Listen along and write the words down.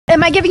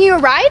Am I giving you a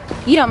ride?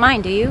 You don't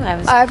mind, do you? I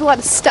have a lot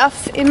of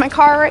stuff in my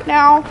car right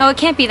now. Oh, it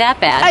can't be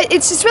that bad.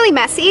 It's just really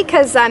messy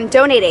because I'm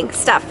donating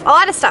stuff. A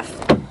lot of stuff.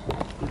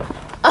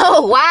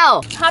 Oh,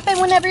 wow. Hop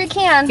in whenever you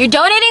can. You're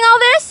donating all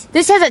this?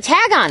 This has a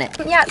tag on it.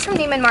 Yeah, it's from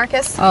Neiman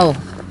Marcus. Oh,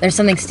 there's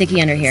something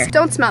sticky under here.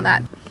 Don't smell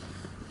that.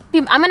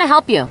 I'm gonna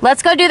help you.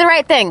 Let's go do the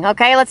right thing,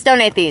 okay? Let's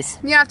donate these.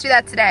 You don't have to do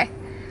that today.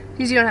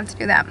 You don't have to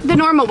do that. The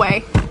normal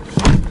way.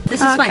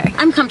 This is fine.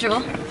 I'm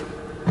comfortable.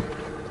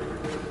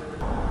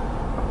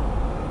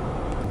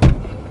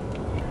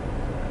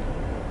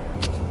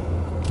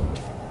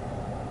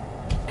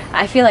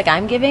 I feel like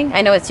I'm giving.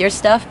 I know it's your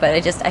stuff, but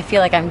I feel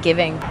like I'm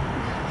giving.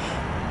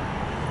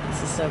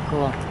 This is so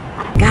cool.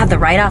 God, the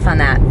write-off on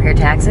that for your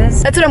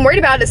taxes. That's what I'm worried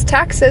about is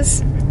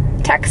taxes.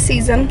 Tax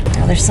season.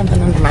 Oh, there's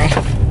something under my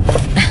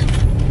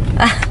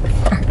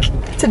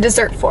It's a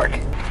dessert fork.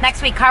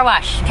 Next week, car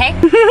wash, okay?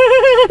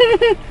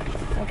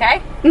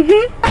 Okay?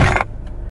 Mm-hmm.